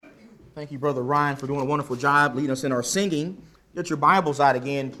Thank you, Brother Ryan, for doing a wonderful job leading us in our singing. Get your Bibles out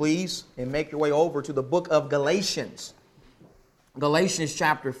again, please, and make your way over to the book of Galatians. Galatians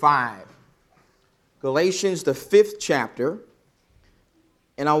chapter 5. Galatians, the 5th chapter.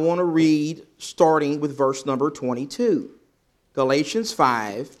 And I want to read starting with verse number 22. Galatians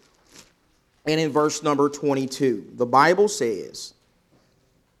 5 and in verse number 22. The Bible says,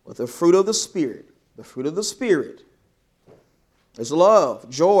 "But the fruit of the Spirit is love,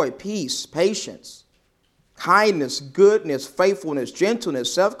 joy, peace, patience, kindness, goodness, faithfulness,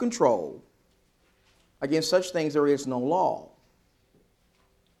 gentleness, self-control. Against such things there is no law."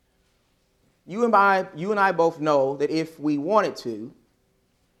 You and I both know that if we wanted to,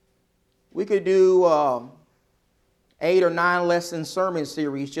 we could do 8 or 9 lesson sermon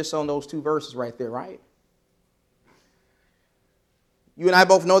series just on those 2 verses right there, right? You and I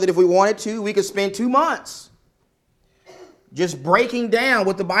both know that if we wanted to, we could spend 2 months just breaking down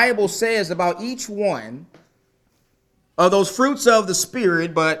what the Bible says about each one of those fruits of the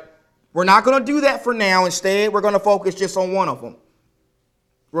Spirit, but we're not going to do that for now. Instead, we're going to focus just on one of them.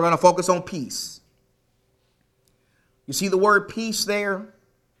 We're going to focus on peace. You see the word peace there?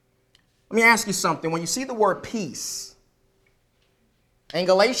 Let me ask you something. When you see the word peace in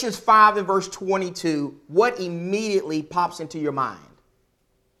Galatians 5 and verse 22, what immediately pops into your mind?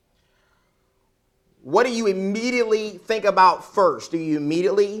 What do you immediately think about first? Do you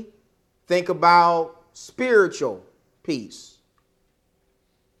immediately think about spiritual peace?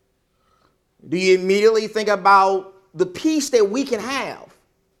 Do you immediately think about the peace that we can have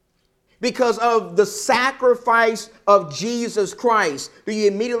because of the sacrifice of Jesus Christ? Do you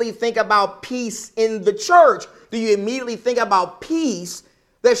immediately think about peace in the church? Do you immediately think about peace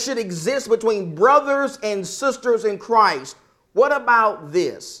that should exist between brothers and sisters in Christ? What about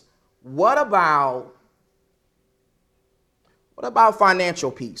this? What about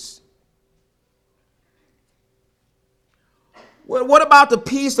financial peace? What about the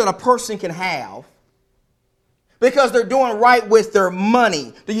peace that a person can have because they're doing right with their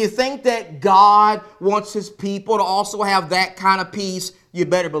money? Do you think that God wants his people to also have that kind of peace? You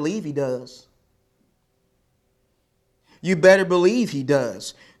better believe he does. You better believe he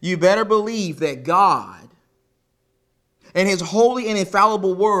does. You better believe that God and his holy and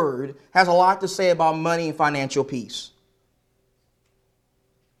infallible word has a lot to say about money and financial peace.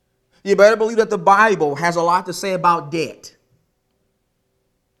 You better believe that the Bible has a lot to say about debt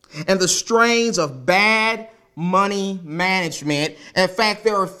and the strains of bad money management. In fact,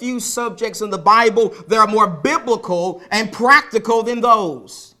 there are a few subjects in the Bible that are more biblical and practical than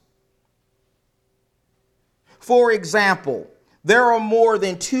those. For example, there are more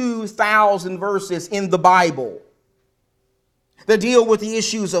than 2,000 verses in the Bible that deal with the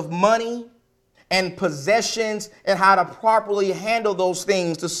issues of money and possessions and how to properly handle those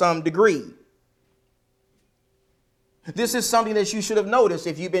things to some degree. This is something that you should have noticed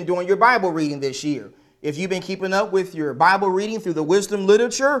if you've been doing your Bible reading this year. If you've been keeping up with your Bible reading through the wisdom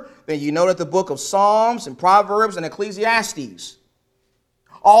literature, then you know that the book of Psalms and Proverbs and Ecclesiastes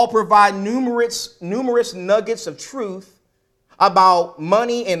all provide numerous nuggets of truth about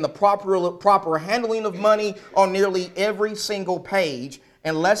money and the proper handling of money on nearly every single page.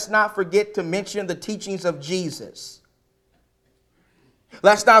 And let's not forget to mention the teachings of Jesus.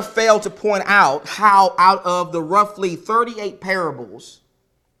 Let's not fail to point out how out of the roughly 38 parables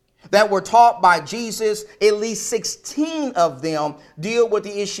that were taught by Jesus, at least 16 of them deal with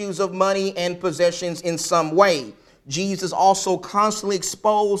the issues of money and possessions in some way. Jesus also constantly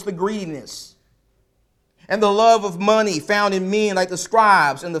exposed the greediness and the love of money found in men like the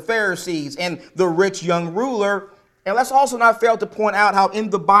scribes and the Pharisees and the rich young ruler. And let's also not fail to point out how in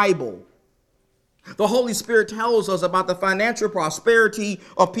the Bible, the Holy Spirit tells us about the financial prosperity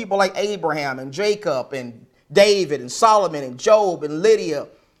of people like Abraham and Jacob and David and Solomon and Job and Lydia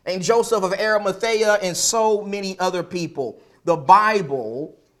and Joseph of Arimathea and so many other people. The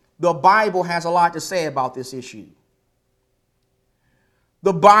Bible has a lot to say about this issue.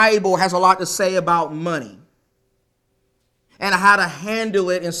 The Bible has a lot to say about money and how to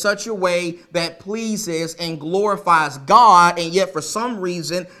handle it in such a way that pleases and glorifies God. And yet for some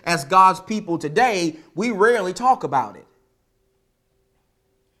reason, as God's people today, we rarely talk about it.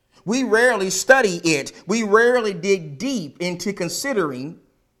 We rarely study it. We rarely dig deep into considering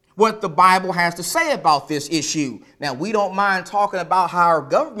what the Bible has to say about this issue. Now, we don't mind talking about how our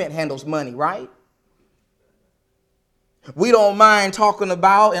government handles money, right? We don't mind talking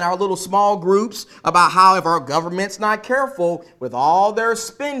about in our little small groups about how if our government's not careful with all their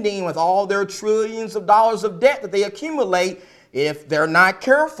spending, with all their trillions of dollars of debt that they accumulate, If they're not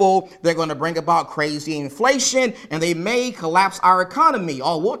careful, they're going to bring about crazy inflation, and they may collapse our economy.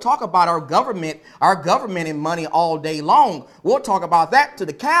 Oh, we'll talk about our government and money all day long. We'll talk about that till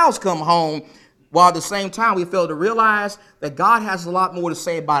the cows come home, while at the same time we fail to realize that God has a lot more to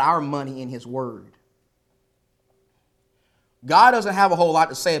say about our money in his word. God doesn't have a whole lot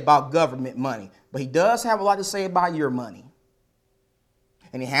to say about government money, but he does have a lot to say about your money.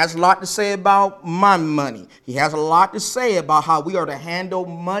 And he has a lot to say about my money. He has a lot to say about how we are to handle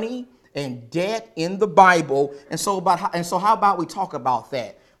money and debt in the Bible. And so how about we talk about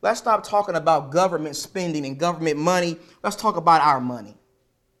that? Let's stop talking about government spending and government money. Let's talk about our money.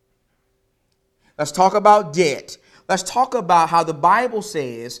 Let's talk about debt. Let's talk about how the Bible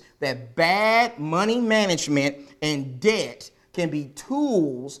says that bad money management and debt can be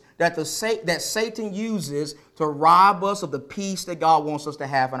tools that Satan uses to rob us of the peace that God wants us to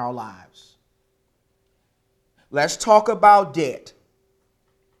have in our lives. Let's talk about debt,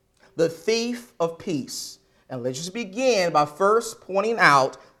 the thief of peace. And let's just begin by first pointing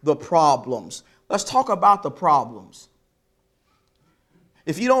out the problems. Let's talk about the problems.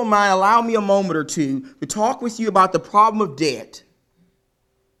 If you don't mind, allow me a moment or two to talk with you about the problem of debt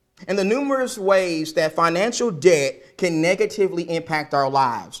and the numerous ways that financial debt can negatively impact our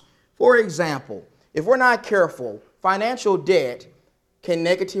lives. For example, if we're not careful, financial debt can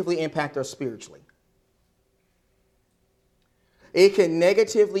negatively impact us spiritually. It can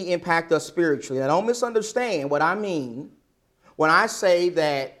negatively impact us spiritually. Now, don't misunderstand what I mean when I say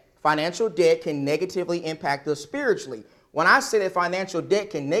that financial debt can negatively impact us spiritually. When I say that financial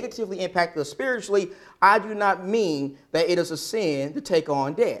debt can negatively impact us spiritually, I do not mean that it is a sin to take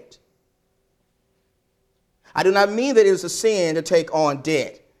on debt. I do not mean that it is a sin to take on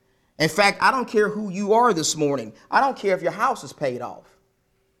debt. In fact, I don't care who you are this morning. I don't care if your house is paid off.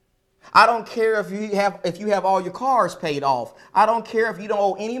 I don't care if you have all your cars paid off. I don't care if you don't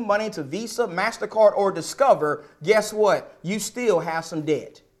owe any money to Visa, MasterCard, or Discover. Guess what? You still have some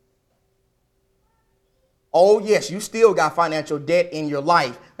debt. Oh, yes, you still got financial debt in your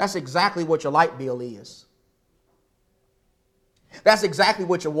life. That's exactly what your light bill is. That's exactly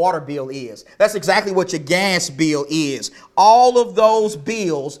what your water bill is. That's exactly what your gas bill is. All of those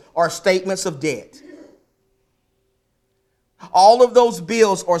bills are statements of debt. All of those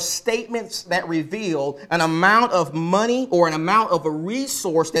bills are statements that reveal an amount of money or an amount of a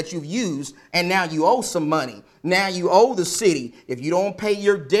resource that you've used, and now you owe some money. Now you owe the city. If you don't pay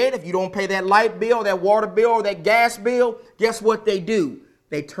your debt, if you don't pay that light bill, that water bill, or that gas bill, guess what they do?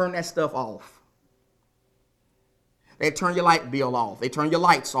 They turn that stuff off. They turn your light bill off. They turn your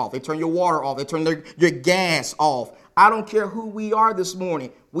lights off. They turn your water off. They turn your gas off. I don't care who we are this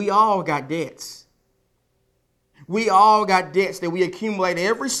morning. We all got debts. We all got debts that we accumulate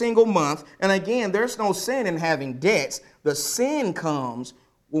every single month. And again, there's no sin in having debts. The sin comes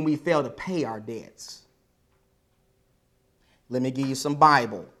when we fail to pay our debts. Let me give you some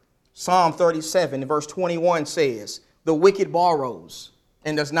Bible. Psalm 37 verse 21 says, the wicked borrows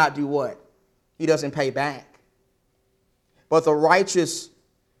and does not do what? He doesn't pay back. But the righteous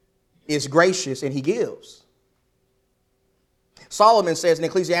is gracious and he gives. Solomon says in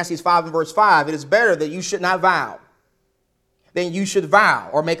Ecclesiastes 5 and verse 5, it is better that you should not vow than you should vow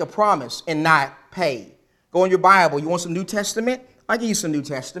or make a promise and not pay. Go in your Bible. You want some New Testament? I'll give you some New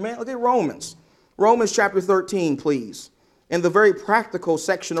Testament. Look at Romans. Romans chapter 13, please. In the very practical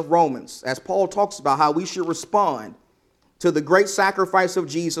section of Romans, as Paul talks about how we should respond to the great sacrifice of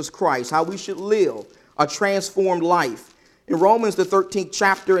Jesus Christ, how we should live a transformed life. In Romans, the 13th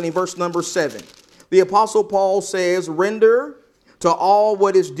chapter and in verse number 7, the Apostle Paul says, render to all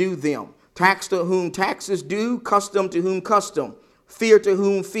what is due them. Tax to whom tax is due, custom to whom custom, fear to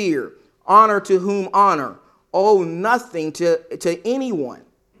whom fear, honor to whom honor. Owe nothing to anyone.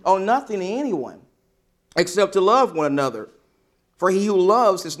 Owe nothing to anyone except to love one another. For he who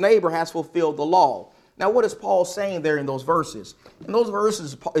loves his neighbor has fulfilled the law. Now, what is Paul saying there in those verses? In those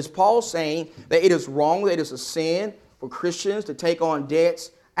verses, is Paul saying that it is wrong, that it is a sin for Christians to take on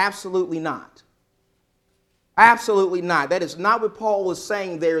debts? Absolutely not. Absolutely not. That is not what Paul is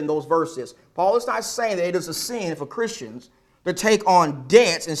saying there in those verses. Paul is not saying that it is a sin for Christians to take on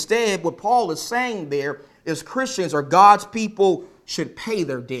debts. Instead, what Paul is saying there is Christians or God's people should pay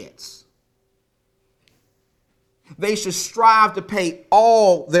their debts. They should strive to pay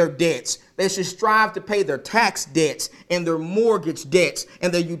all their debts. They should strive to pay their tax debts and their mortgage debts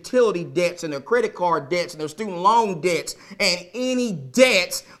and their utility debts and their credit card debts and their student loan debts and any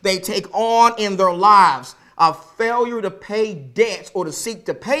debts they take on in their lives. A failure to pay debts or to seek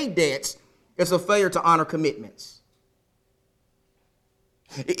to pay debts is a failure to honor commitments.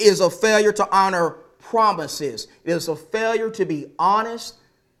 It is a failure to honor promises. It is a failure to be honest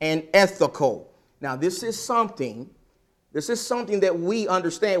and ethical. Now, this is something that we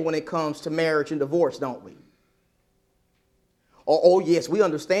understand when it comes to marriage and divorce, don't we? Oh, yes, we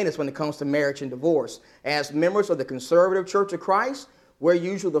understand this when it comes to marriage and divorce. As members of the Conservative Church of Christ, we're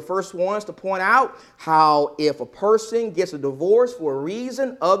usually the first ones to point out how if a person gets a divorce for a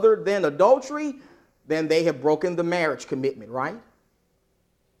reason other than adultery, then they have broken the marriage commitment, right?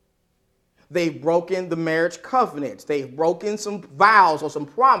 They've broken the marriage covenants. They've broken some vows or some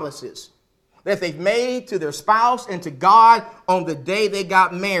promises that they've made to their spouse and to God on the day they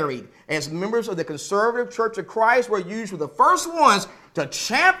got married. As members of the Conservative Church of Christ, we're usually the first ones to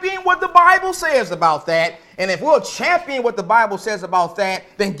champion what the Bible says about that. And if we'll champion what the Bible says about that,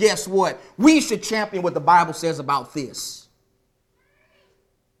 then guess what? We should champion what the Bible says about this.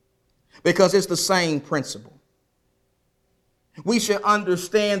 Because it's the same principle. We should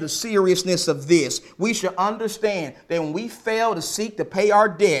understand the seriousness of this. We should understand that when we fail to seek to pay our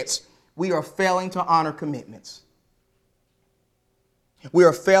debts, we are failing to honor commitments. We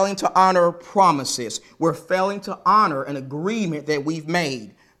are failing to honor promises. We're failing to honor an agreement that we've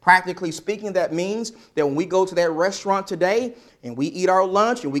made. Practically speaking, that means that when we go to that restaurant today and we eat our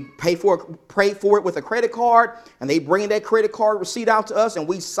lunch and we pay for it with a credit card, and they bring that credit card receipt out to us and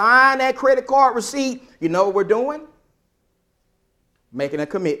we sign that credit card receipt, you know what we're doing? Making a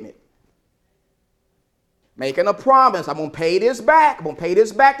commitment. Making a promise. I'm going to pay this back. I'm going to pay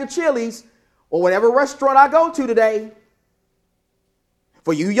this back to Chili's or whatever restaurant I go to today.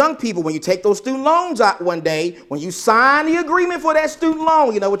 For you young people, when you take those student loans out one day, when you sign the agreement for that student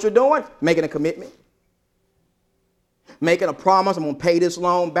loan, you know what you're doing? Making a commitment. Making a promise. I'm going to pay this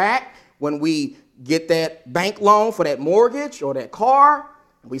loan back. When we get that bank loan for that mortgage or that car,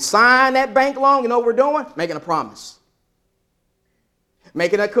 we sign that bank loan, you know what we're doing? Making a promise.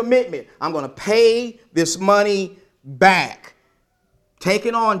 Making a commitment. I'm going to pay this money back.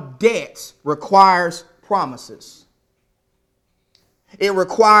 Taking on debts requires promises. It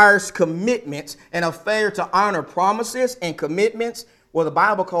requires commitments, and a failure to honor promises and commitments, well, the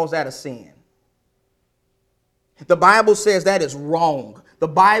Bible calls that a sin. The Bible says that is wrong. The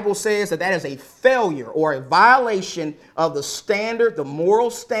Bible says that that is a failure or a violation of the standard, the moral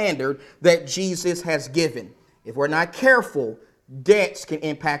standard that Jesus has given. If we're not careful, debts can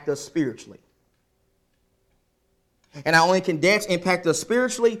impact us spiritually. And not only can debts impact us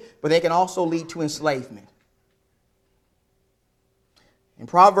spiritually, but they can also lead to enslavement. In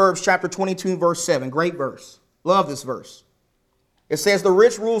Proverbs chapter 22, verse 7, great verse. Love this verse. It says, the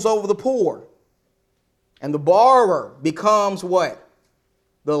rich rules over the poor, and the borrower becomes what?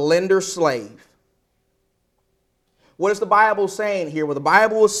 The lender's slave. What is the Bible saying here? Well, the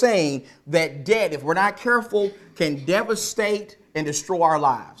Bible is saying that debt, if we're not careful, can devastate and destroy our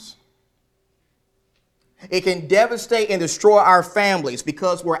lives. It can devastate and destroy our families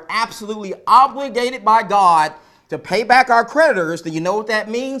because we're absolutely obligated by God to pay back our creditors. Do you know what that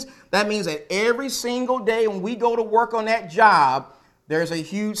means? That means that every single day when we go to work on that job, there's a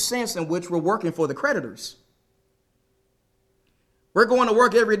huge sense in which we're working for the creditors. We're going to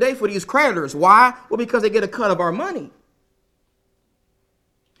work every day for these creditors. Why? Well, because they get a cut of our money.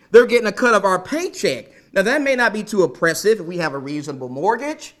 They're getting a cut of our paycheck. Now, that may not be too oppressive if we have a reasonable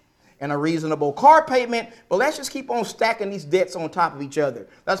mortgage and a reasonable car payment, but let's just keep on stacking these debts on top of each other.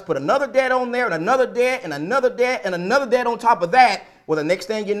 Let's put another debt on there and another debt and another debt and another debt on top of that. Well, the next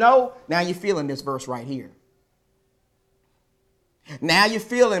thing you know, now you're feeling this verse right here. Now you're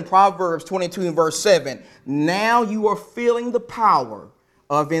feeling Proverbs 22 and verse 7. Now you are feeling the power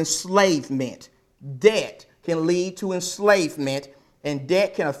of enslavement. Debt can lead to enslavement, and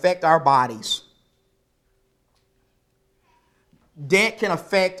debt can affect our bodies. Debt can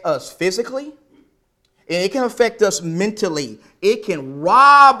affect us physically, and it can affect us mentally. It can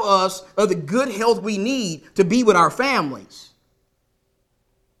rob us of the good health we need to be with our families.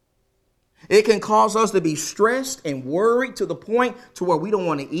 It can cause us to be stressed and worried to the point to where we don't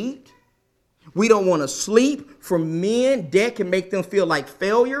want to eat. We don't want to sleep. For men, debt can make them feel like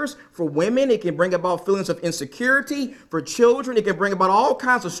failures. For women, it can bring about feelings of insecurity. For children, it can bring about all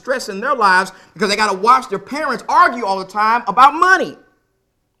kinds of stress in their lives because they got to watch their parents argue all the time about money.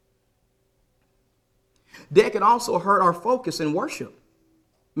 Debt can also hurt our focus in worship.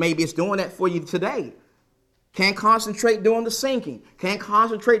 Maybe it's doing that for you today. Can't concentrate during the singing. Can't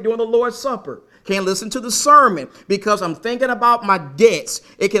concentrate during the Lord's Supper. Can't listen to the sermon because I'm thinking about my debts.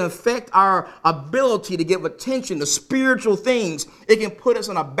 It can affect our ability to give attention to spiritual things. It can put us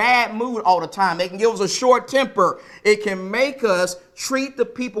in a bad mood all the time. It can give us a short temper. It can make us treat the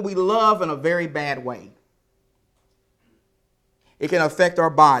people we love in a very bad way. It can affect our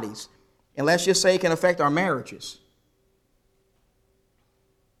bodies. And let's just say it can affect our marriages.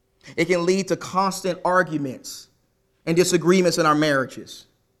 It can lead to constant arguments and disagreements in our marriages.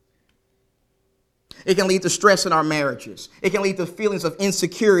 It can lead to stress in our marriages. It can lead to feelings of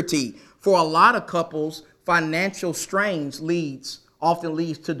insecurity. For a lot of couples, financial strains often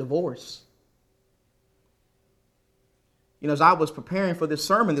leads to divorce. You know, as I was preparing for this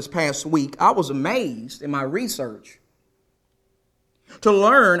sermon this past week, I was amazed in my research to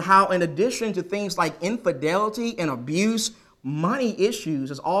learn how, in addition to things like infidelity and abuse, money issues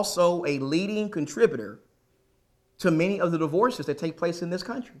is also a leading contributor to many of the divorces that take place in this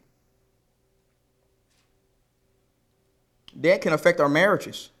country. Debt can affect our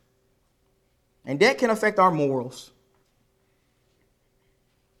marriages, and debt can affect our morals.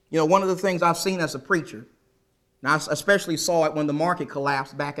 You know, one of the things I've seen as a preacher, and I especially saw it when the market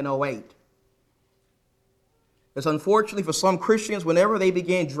collapsed back in 2008, is unfortunately for some Christians, whenever they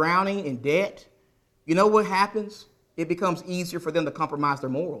begin drowning in debt, you know what happens? It becomes easier for them to compromise their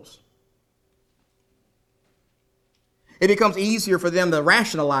morals. It becomes easier for them to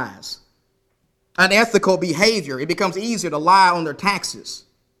rationalize unethical behavior. It becomes easier to lie on their taxes,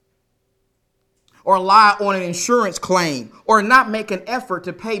 or lie on an insurance claim, or not make an effort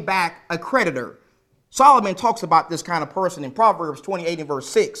to pay back a creditor. Solomon talks about this kind of person in Proverbs 28 and verse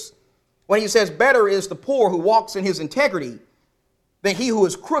 6, when he says, "Better is the poor who walks in his integrity than he who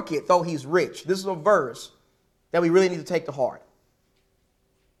is crooked, though he's rich." This is a verse that we really need to take to heart.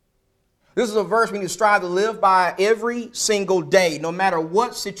 This is a verse we need to strive to live by every single day, no matter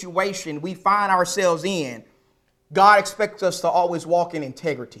what situation we find ourselves in. God expects us to always walk in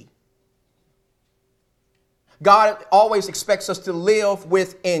integrity. God always expects us to live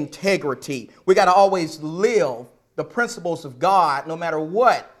with integrity. We got to always live the principles of God no matter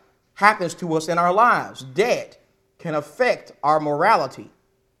what happens to us in our lives. Debt can affect our morality.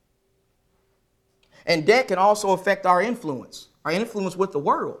 And debt can also affect our influence with the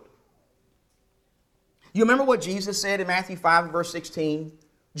world. You remember what Jesus said in Matthew 5 and verse 16?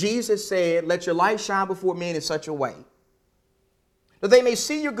 Jesus said, "Let your light shine before men in such a way that they may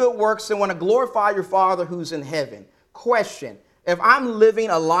see your good works and want to glorify your Father who's in heaven." Question: if I'm living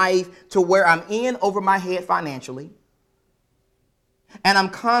a life to where I'm in over my head financially, and I'm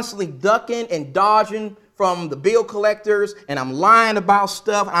constantly ducking and dodging from the bill collectors, and I'm lying about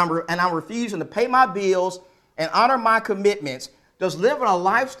stuff, and I'm refusing to pay my bills and honor my commitments, does living a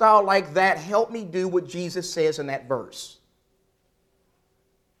lifestyle like that help me do what Jesus says in that verse?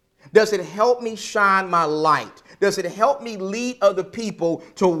 Does it help me shine my light? Does it help me lead other people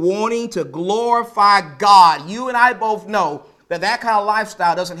to wanting to glorify God? You and I both know that that kind of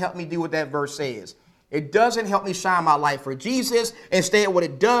lifestyle doesn't help me do what that verse says. It doesn't help me shine my light for Jesus. Instead, what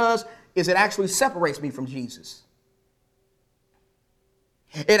it does is it actually separates me from Jesus.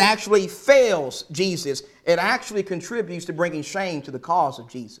 It actually fails Jesus. It actually contributes to bringing shame to the cause of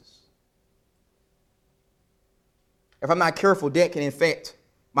Jesus. If I'm not careful, debt can affect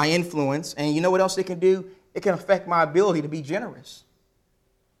my influence. And you know what else it can do? It can affect my ability to be generous.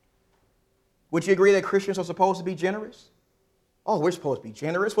 Would you agree that Christians are supposed to be generous? Oh, we're supposed to be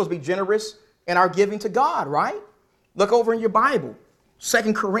generous. We're supposed to be generous in our giving to God, right? Look over in your Bible.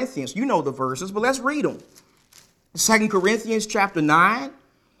 2 Corinthians. You know the verses, but let's read them. 2 Corinthians chapter 9.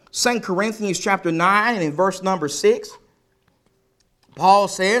 2 Corinthians chapter 9 and in verse number 6, Paul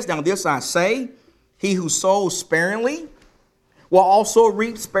says, "Now this I say, he who sows sparingly will also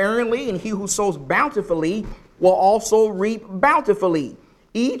reap sparingly, and he who sows bountifully will also reap bountifully.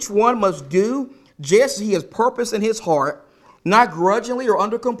 Each one must do just as he has purpose in his heart, not grudgingly or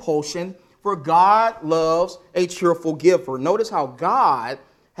under compulsion, for God loves a cheerful giver." Notice how God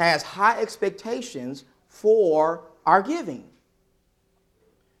has high expectations for our giving.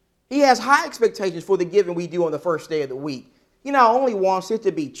 He has high expectations for the giving we do on the first day of the week. He not only wants it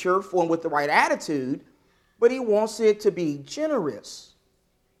to be cheerful and with the right attitude, but he wants it to be generous.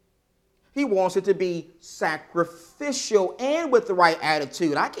 He wants it to be sacrificial and with the right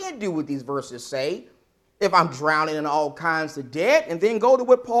attitude. I can't do what these verses say if I'm drowning in all kinds of debt. And then go to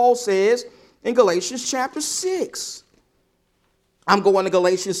what Paul says in Galatians chapter 6. I'm going to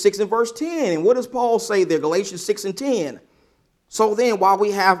Galatians 6 and verse 10. And what does Paul say there? Galatians 6 and 10. "So then, while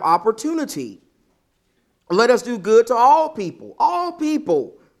we have opportunity, let us do good to all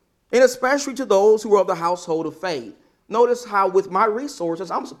people, and especially to those who are of the household of faith." Notice how with my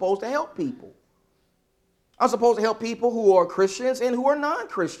resources, I'm supposed to help people. I'm supposed to help people who are Christians and who are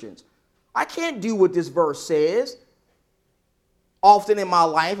non-Christians. I can't do what this verse says. Often in my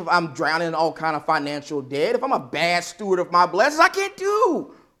life, if I'm drowning in all kind of financial debt, if I'm a bad steward of my blessings, I can't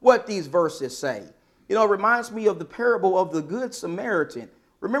do what these verses say. You know, it reminds me of the parable of the Good Samaritan.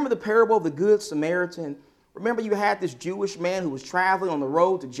 Remember the parable of the Good Samaritan? Remember you had this Jewish man who was traveling on the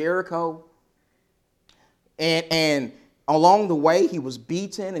road to Jericho. And along the way, he was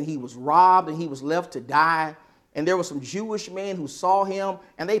beaten and he was robbed and he was left to die. And there were some Jewish men who saw him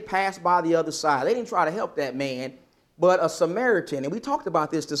and they passed by the other side. They didn't try to help that man, but a Samaritan. And we talked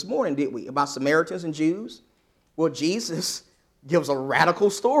about this morning, didn't we? About Samaritans and Jews. Well, Jesus gives a radical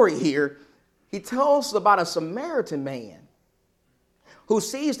story here. He tells us about a Samaritan man who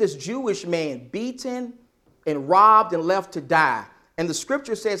sees this Jewish man beaten and robbed and left to die. And the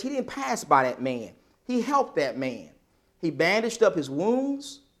scripture says he didn't pass by that man. He helped that man. He bandaged up his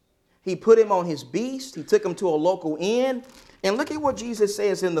wounds. He put him on his beast. He took him to a local inn. And look at what Jesus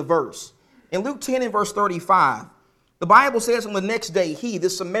says in the verse. In Luke 10 and verse 35, the Bible says on the next day, he,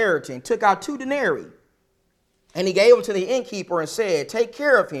 this Samaritan, took out 2 denarii. And he gave them to the innkeeper and said, take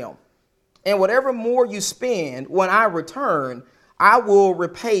care of him. And whatever more you spend, when I return, I will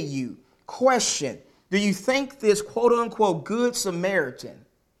repay you. Question, do you think this quote unquote good Samaritan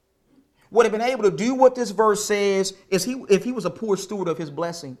would have been able to do what this verse says if he was a poor steward of his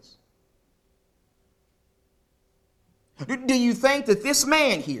blessings? Do you think that this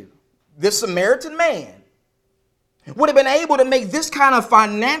man here, this Samaritan man, would have been able to make this kind of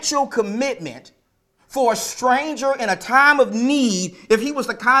financial commitment for a stranger in a time of need if he was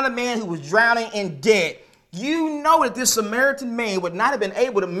the kind of man who was drowning in debt? You know that this Samaritan man would not have been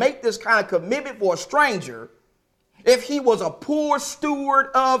able to make this kind of commitment for a stranger if he was a poor steward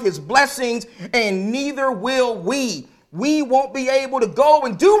of his blessings, and neither will we. We won't be able to go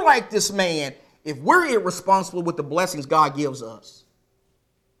and do like this man if we're irresponsible with the blessings God gives us.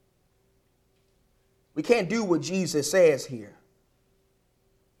 We can't do what Jesus says here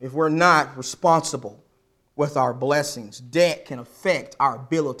if we're not responsible with our blessings. Debt can affect our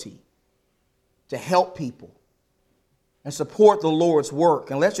ability to help people and support the Lord's work.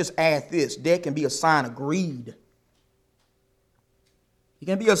 And let's just add this: debt can be a sign of greed. It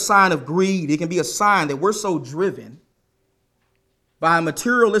can be a sign of greed. It can be a sign that we're so driven by a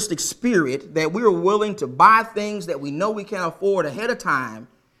materialistic spirit that we are willing to buy things that we know we can't afford ahead of time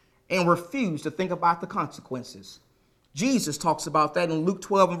and refuse to think about the consequences. Jesus talks about that in Luke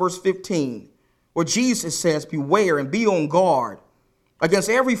 12 and verse 15, where Jesus says, beware and be on guard against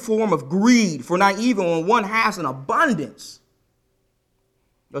every form of greed, for not even when one has an abundance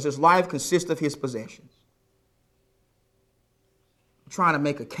does his life consist of his possessions. I'm trying to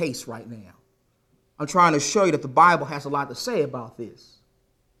make a case right now. I'm trying to show you that the Bible has a lot to say about this.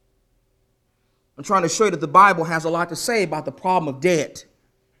 I'm trying to show you that the Bible has a lot to say about the problem of debt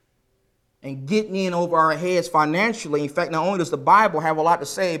and getting in over our heads financially. In fact, not only does the Bible have a lot to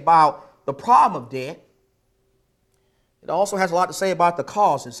say about the problem of debt, it also has a lot to say about the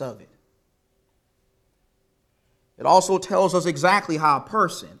causes of it. It also tells us exactly how a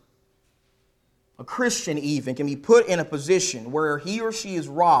person, a Christian even, can be put in a position where he or she is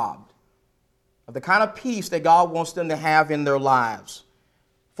robbed of the kind of peace that God wants them to have in their lives.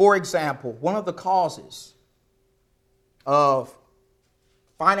 For example, one of the causes of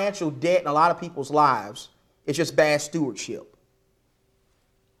financial debt in a lot of people's lives is just bad stewardship.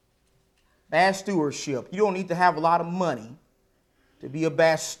 Bad stewardship. You don't need to have a lot of money to be a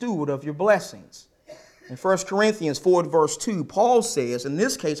bad steward of your blessings. In 1 Corinthians 4 verse 2, Paul says, in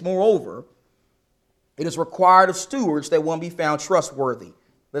this case, moreover, it is required of stewards that one be found trustworthy.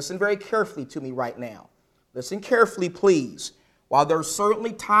 Listen very carefully to me right now. Listen carefully, please. While there are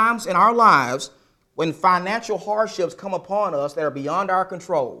certainly times in our lives when financial hardships come upon us that are beyond our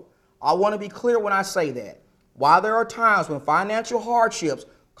control, I want to be clear when I say that. While there are times when financial hardships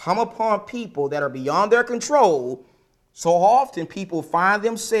come upon people that are beyond their control, so often people find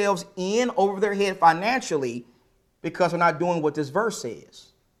themselves in over their head financially because they're not doing what this verse says.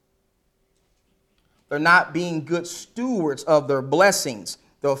 They're not being good stewards of their blessings.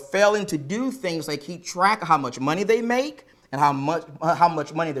 They're failing to do things like keep track of how much money they make and how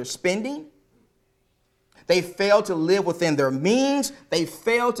much money they're spending. They fail to live within their means. They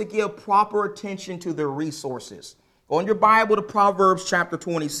fail to give proper attention to their resources. Go in your Bible to Proverbs chapter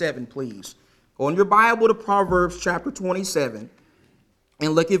 27, please. Go in your Bible to Proverbs chapter 27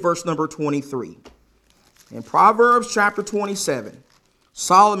 and look at verse number 23. In Proverbs chapter 27,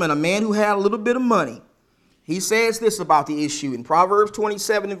 Solomon, a man who had a little bit of money, he says this about the issue in Proverbs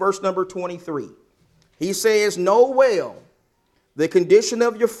 27 and verse number 23. He says, know well the condition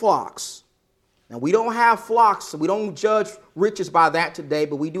of your flocks. Now, we don't have flocks, so we don't judge riches by that today,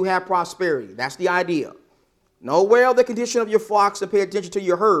 but we do have prosperity. That's the idea. Know well the condition of your flocks and pay attention to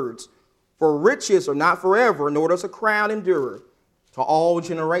your herds, for riches are not forever, nor does a crown endure to all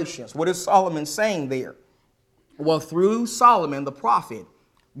generations. What is Solomon saying there? Well, through Solomon, the prophet,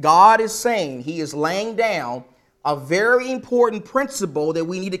 God is saying, he is laying down a very important principle that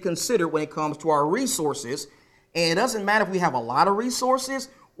we need to consider when it comes to our resources. And it doesn't matter if we have a lot of resources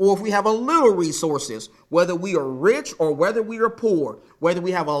or if we have a little resources, whether we are rich or whether we are poor, whether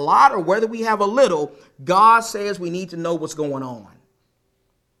we have a lot or whether we have a little, God says we need to know what's going on.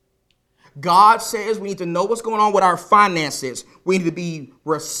 God says we need to know what's going on with our finances. We need to be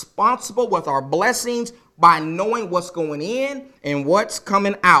responsible with our blessings by knowing what's going in and what's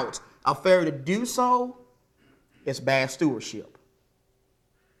coming out. A failure to do so is bad stewardship.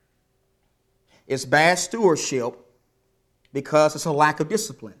 It's bad stewardship because it's a lack of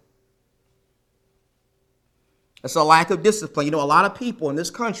discipline. It's a lack of discipline. You know, a lot of people in this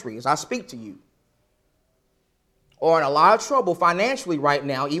country, as I speak to you, are in a lot of trouble financially right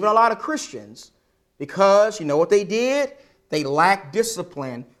now, even a lot of Christians, because you know what they did? They lacked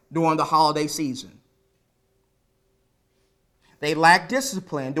discipline during the holiday season. They lacked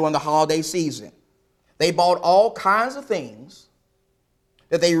discipline during the holiday season. They bought all kinds of things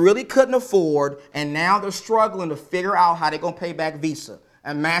that they really couldn't afford, and now they're struggling to figure out how they're going to pay back Visa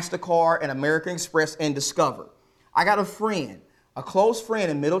and MasterCard and American Express and Discover. I got a friend, a close friend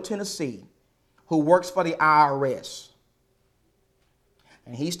in Middle Tennessee, who works for the IRS.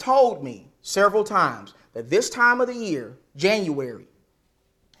 And he's told me several times that this time of the year, January,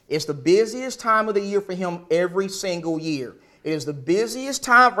 is the busiest time of the year for him every single year. It is the busiest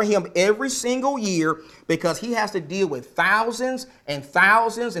time for him every single year because he has to deal with thousands and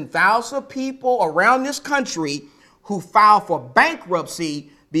thousands and thousands of people around this country who file for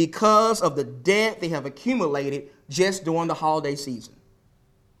bankruptcy because of the debt they have accumulated just during the holiday season.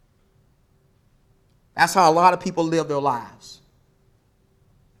 That's how a lot of people live their lives.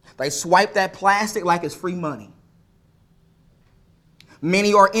 They swipe that plastic like it's free money.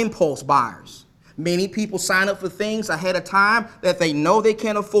 Many are impulse buyers. Many people sign up for things ahead of time that they know they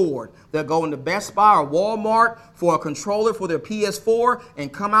can't afford. They'll go into Best Buy or Walmart for a controller for their PS4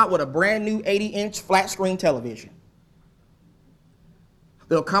 and come out with a brand new 80-inch flat screen television.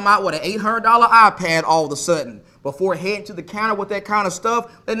 They'll come out with an $800 iPad all of a sudden. Before heading to the counter with that kind of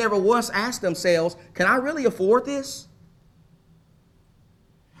stuff, they never once asked themselves, can I really afford this?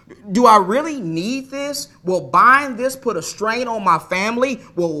 Do I really need this? Will buying this put a strain on my family?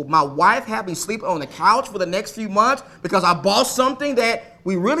 Will my wife have me sleep on the couch for the next few months because I bought something that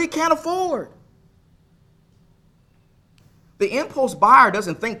we really can't afford? The impulse buyer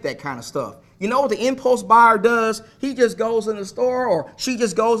doesn't think that kind of stuff. You know what the impulse buyer does? He just goes in the store, or she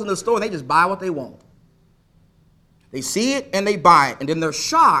just goes in the store and they just buy what they want. They see it and they buy it, and then they're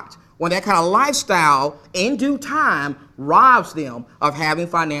shocked when that kind of lifestyle in due time robs them of having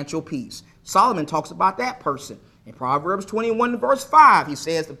financial peace. Solomon talks about that person. In Proverbs 21 verse 5, he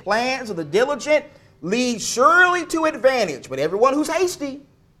says, the plans of the diligent lead surely to advantage, but everyone who's hasty,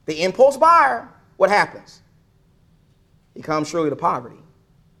 the impulse buyer, what happens? He comes surely to poverty.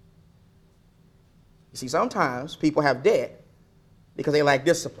 You see, sometimes people have debt because they lack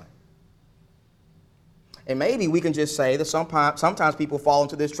discipline. And maybe we can just say that sometimes people fall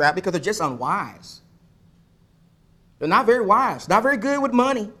into this trap because they're just unwise. They're not very wise, not very good with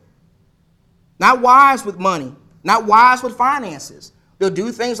money, not wise with money, not wise with finances. They'll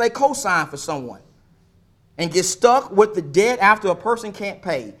do things like co-sign for someone and get stuck with the debt after a person can't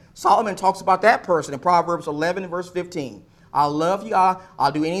pay. Solomon talks about that person in Proverbs 11 verse 15. I love you,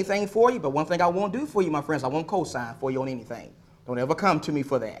 I'll do anything for you, but one thing I won't do for you, my friends, I won't co-sign for you on anything. Don't ever come to me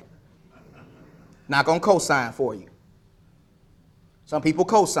for that. Not going to co-sign for you. Some people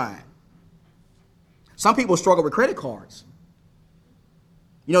co-sign. Some people struggle with credit cards.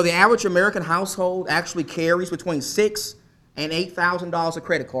 You know, the average American household actually carries between $6,000 and $8,000 of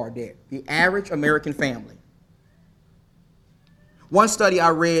credit card debt. The average American family. One study I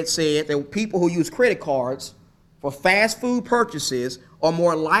read said that people who use credit cards for fast food purchases are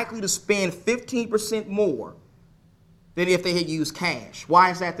more likely to spend 15% more than if they had used cash. Why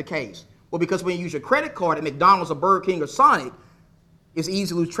is that the case? Well, because when you use your credit card at McDonald's or Burger King or Sonic, it's easy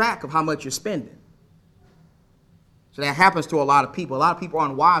to lose track of how much you're spending. So that happens to a lot of people. A lot of people are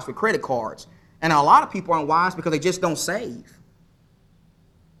unwise with credit cards. And a lot of people are unwise because they just don't save.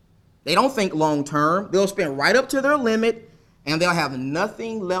 They don't think long term. They'll spend right up to their limit and they'll have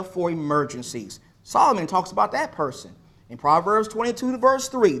nothing left for emergencies. Solomon talks about that person. In Proverbs 22 verse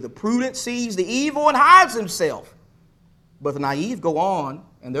 3, the prudent sees the evil and hides himself, but the naive go on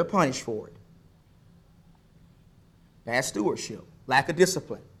and they're punished for it. Bad stewardship, lack of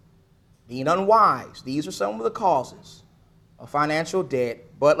discipline, being unwise. These are some of the causes of financial debt.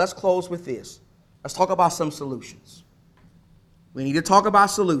 But let's close with this. Let's talk about some solutions. We need to talk about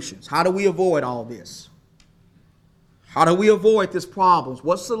solutions. How do we avoid all this? How do we avoid these problems?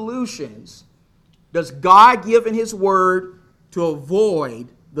 What solutions does God give in his word to avoid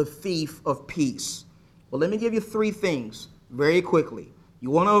the thief of peace? Well, let me give you 3 things very quickly. You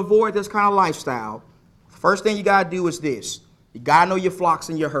want to avoid this kind of lifestyle. First thing you got to do is this. You got to know your flocks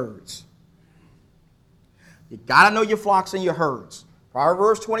and your herds. You got to know your flocks and your herds.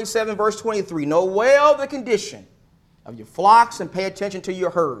 Proverbs 27, verse 23. Know well the condition of your flocks and pay attention to your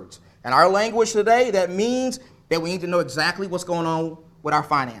herds. In our language today, that means that we need to know exactly what's going on with our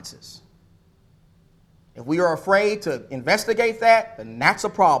finances. If we are afraid to investigate that, then that's a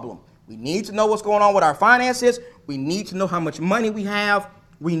problem. We need to know what's going on with our finances. We need to know how much money we have.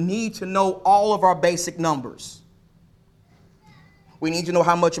 We need to know all of our basic numbers. We need to know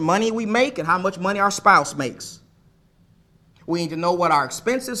how much money we make and how much money our spouse makes. We need to know what our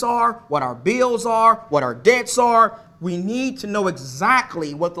expenses are, what our bills are, what our debts are. We need to know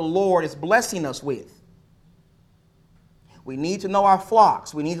exactly what the Lord is blessing us with. We need to know our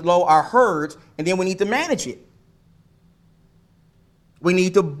flocks. We need to know our herds, and then we need to manage it. We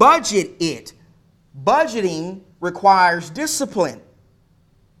need to budget it. Budgeting requires discipline.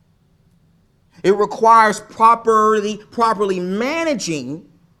 It requires properly managing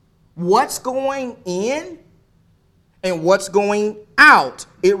what's going in and what's going out.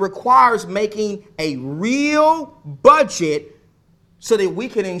 It requires making a real budget so that we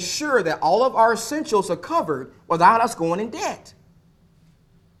can ensure that all of our essentials are covered without us going in debt.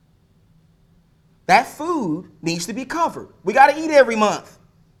 That food needs to be covered. We got to eat every month.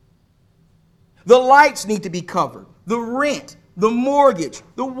 The lights need to be covered. The rent, the mortgage,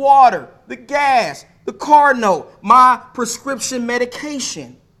 the water, the gas, the car note, my prescription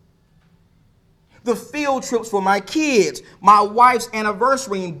medication, the field trips for my kids, my wife's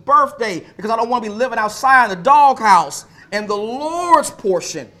anniversary and birthday, because I don't want to be living outside in the doghouse, and the Lord's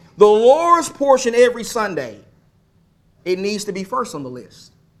portion every Sunday. It needs to be first on the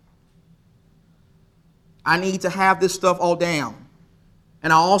list. I need to have this stuff all down.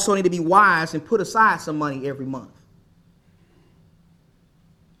 And I also need to be wise and put aside some money every month.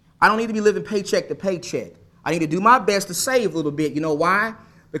 I don't need to be living paycheck to paycheck. I need to do my best to save a little bit. You know why?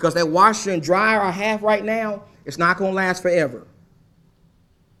 Because that washer and dryer I have right now, it's not going to last forever.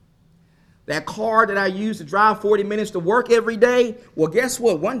 That car that I use to drive 40 minutes to work every day, well, guess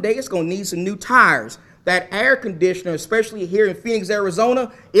what? One day it's going to need some new tires. That air conditioner, especially here in Phoenix,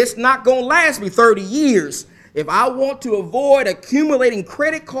 Arizona, it's not going to last me 30 years. If I want to avoid accumulating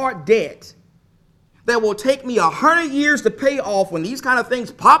credit card debt that will take me 100 years to pay off when these kind of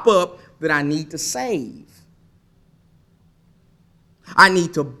things pop up, then I need to save. I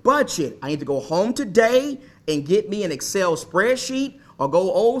need to budget. I need to go home today and get me an Excel spreadsheet, or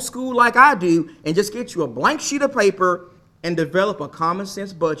go old school like I do and just get you a blank sheet of paper and develop a common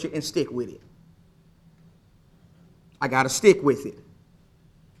sense budget and stick with it. I got to stick with it.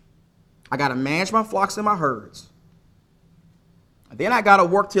 I got to manage my flocks and my herds. And then I got to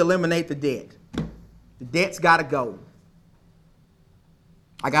work to eliminate the debt. The debt's got to go.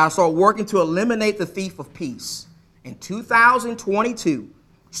 I got to start working to eliminate the thief of peace. In 2022,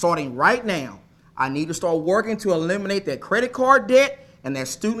 starting right now, I need to start working to eliminate that credit card debt and that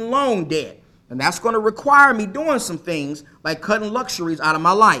student loan debt. And that's going to require me doing some things like cutting luxuries out of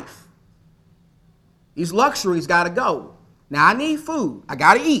my life. These luxuries got to go. Now, I need food. I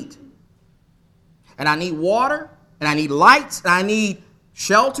got to eat. And I need water, and I need lights, and I need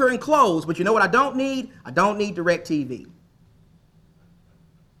shelter and clothes. But you know what I don't need? I don't need DirecTV.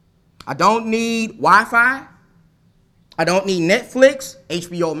 I don't need Wi-Fi. I don't need Netflix,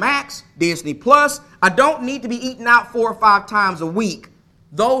 HBO Max, Disney Plus. I don't need to be eating out 4 or 5 times a week.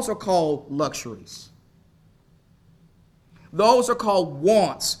 Those are called luxuries. Those are called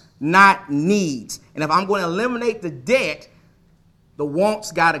wants, not needs. And if I'm going to eliminate the debt, the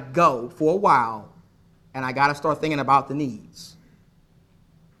wants got to go for a while, and I got to start thinking about the needs.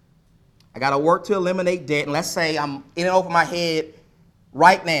 I got to work to eliminate debt, and let's say I'm in and over my head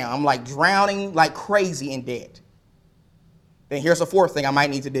right now. I'm like drowning like crazy in debt. Then here's the 4th thing I might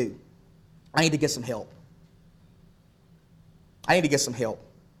need to do. I need to get some help. I need to get some help.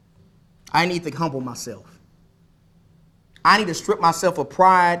 I need to humble myself. I need to strip myself of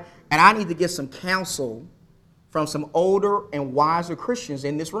pride, and I need to get some counsel from some older and wiser Christians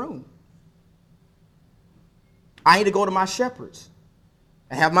in this room. I need to go to my shepherds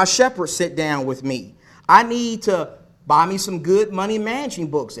and have my shepherds sit down with me. I need to buy me some good money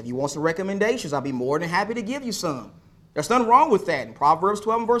managing books. If you want some recommendations, I'll be more than happy to give you some. There's nothing wrong with that. In Proverbs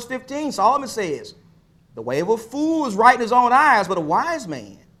 12 and verse 15, Solomon says, the way of a fool is right in his own eyes, but a wise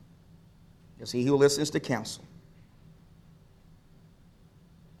man is he who listens to counsel.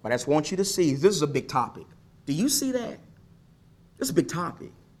 But I just want you to see, this is a big topic. Do you see that? It's a big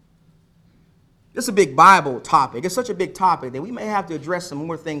topic. It's a big Bible topic. It's such a big topic that we may have to address some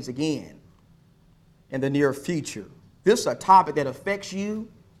more things again in the near future. This is a topic that affects you.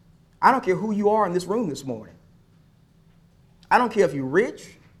 I don't care who you are in this room this morning. I don't care if you're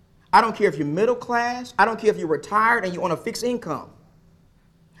rich. I don't care if you're middle class. I don't care if you're retired and you're on a fixed income.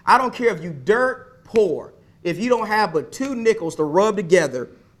 I don't care if you're dirt poor. If you don't have but 2 nickels to rub together,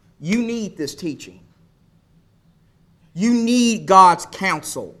 you need this teaching. You need God's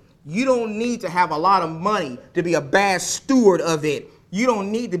counsel. You don't need to have a lot of money to be a bad steward of it. You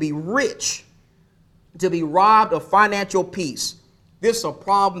don't need to be rich to be robbed of financial peace. This is a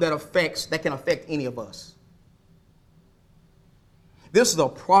problem that can affect any of us. This is a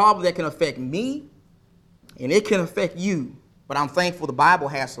problem that can affect me, and it can affect you. But I'm thankful the Bible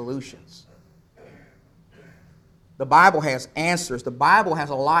has solutions. The Bible has answers. The Bible has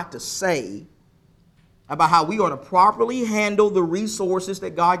a lot to say about how we are to properly handle the resources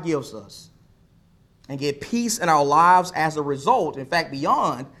that God gives us and get peace in our lives as a result. In fact,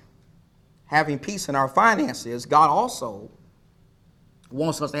 beyond having peace in our finances, God also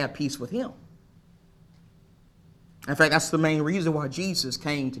wants us to have peace with Him. In fact, that's the main reason why Jesus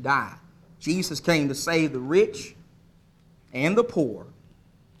came to die. Jesus came to save the rich and the poor.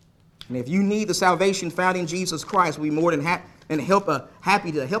 And if you need the salvation found in Jesus Christ, we'll be more than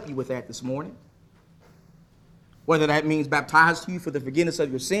happy to help you with that this morning. Whether that means baptizing you for the forgiveness of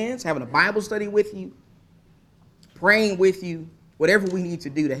your sins, having a Bible study with you, praying with you, whatever we need to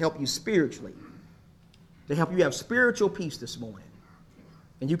do to help you spiritually, to help you have spiritual peace this morning.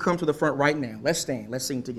 And you come to the front right now. Let's stand. Let's sing together.